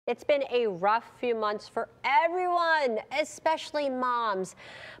It's been a rough few months for everyone, especially moms.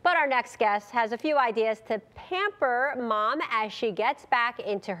 But our next guest has a few ideas to pamper mom as she gets back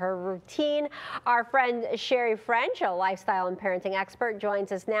into her routine. Our friend Sherry French, a lifestyle and parenting expert,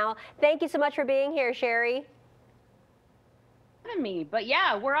 joins us now. Thank you so much for being here, Sherry. Me, but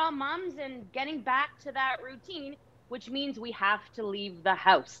yeah, we're all moms and getting back to that routine, which means we have to leave the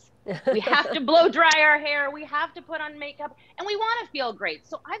house. We have to blow dry our hair, we have to put on makeup, and we want to feel great.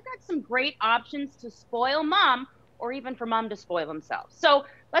 So I've got some great options to spoil mom, or even for mom to spoil themselves. So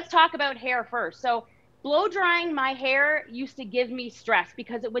let's talk about hair first. So blow drying my hair used to give me stress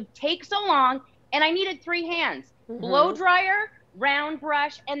because it would take so long and I needed three hands. Blow dryer, round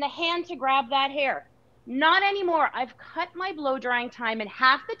brush, and the hand to grab that hair. Not anymore. I've cut my blow drying time in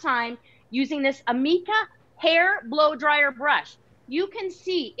half the time using this Amika hair blow dryer brush. You can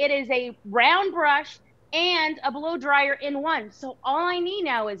see it is a round brush and a blow dryer in one. So all I need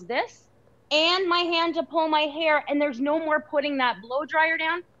now is this and my hand to pull my hair, and there's no more putting that blow dryer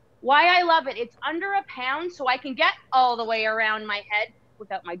down. Why I love it, it's under a pound, so I can get all the way around my head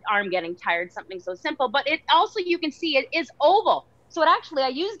without my arm getting tired, something so simple. But it also, you can see it is oval. So it actually, I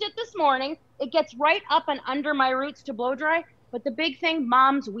used it this morning. It gets right up and under my roots to blow dry. But the big thing,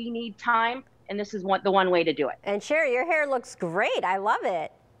 moms, we need time. And this is the one way to do it. And Sherry, your hair looks great. I love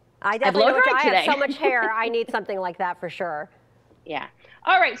it. I today. have so much hair. I need something like that for sure. Yeah.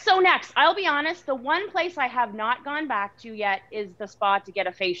 All right. So next, I'll be honest, the one place I have not gone back to yet is the spa to get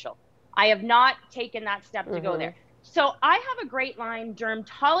a facial. I have not taken that step to go there. So I have a great line,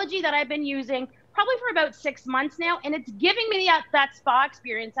 Dermatology, that I've been using probably for about 6 months now, and it's giving me that spa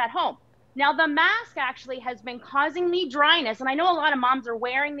experience at home. Now, the mask actually has been causing me dryness, and I know a lot of moms are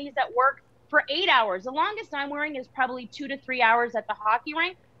wearing these at work for 8 hours. The longest I'm wearing is probably 2 to 3 hours at the hockey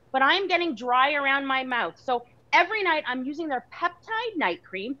rink, but I'm getting dry around my mouth. So every night I'm using their peptide night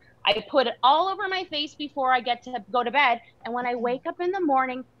cream. I put it all over my face before I get to go to bed, and when I wake up in the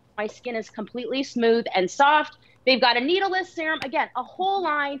morning, my skin is completely smooth and soft. They've got a needleless serum, again, a whole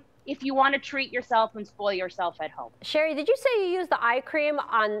line if you want to treat yourself and spoil yourself at home. Sherry, did you say you use the eye cream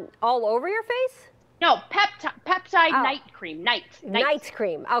on all over your face? No, peptide night cream. Night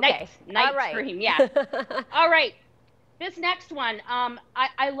cream. Okay. Night cream, yeah. All right. This next one,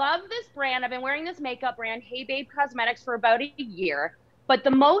 I love this brand. I've been wearing this makeup brand, Hey Babe Cosmetics, for about a year. But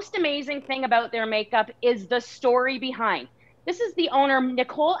the most amazing thing about their makeup is the story behind. This is the owner,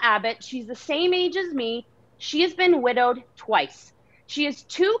 Nicole Abbott. She's the same age as me. She has been widowed twice. She has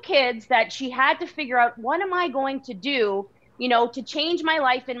 2 kids that she had to figure out, what am I going to do, to change my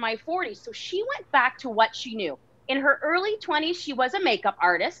life in my 40s? So she went back to what she knew. In her early 20s, she was a makeup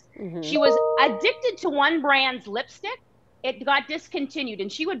artist. She was addicted to one brand's lipstick. It got discontinued,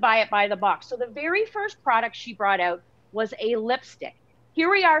 and she would buy it by the box. So the very first product she brought out was a lipstick. Here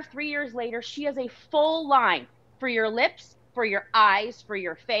we are 3 years later. She has a full line for your lips, for your eyes, for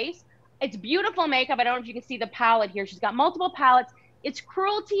your face. It's beautiful makeup. I don't know if you can see the palette here. She's got multiple palettes. It's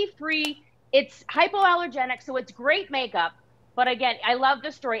cruelty-free. It's hypoallergenic, so it's great makeup. But again, I love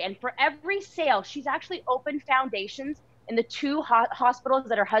the story. And for every sale, she's actually opened foundations in the 2 hospitals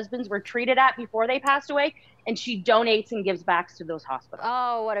that her husbands were treated at before they passed away. And she donates and gives back to those hospitals.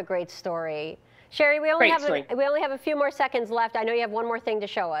 Oh, what a great story. Sherry, we only have a few more seconds left. I know you have one more thing to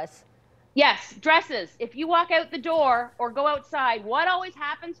show us. Yes, dresses. If you walk out the door or go outside, what always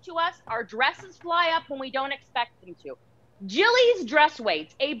happens to us? Our dresses fly up when we don't expect them to. Jilly's dress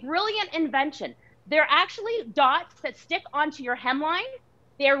weights, a brilliant invention. They're actually dots that stick onto your hemline.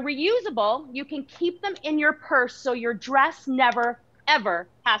 They're reusable. You can keep them in your purse so your dress never, ever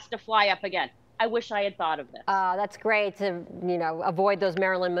has to fly up again. I wish I had thought of this. That's great to, avoid those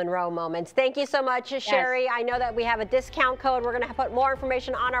Marilyn Monroe moments. Thank you so much, Sherry. Yes. I know that we have a discount code. We're going to put more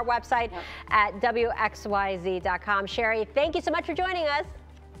information on our website at WXYZ.com. Sherry, thank you so much for joining us.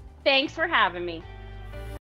 Thanks for having me.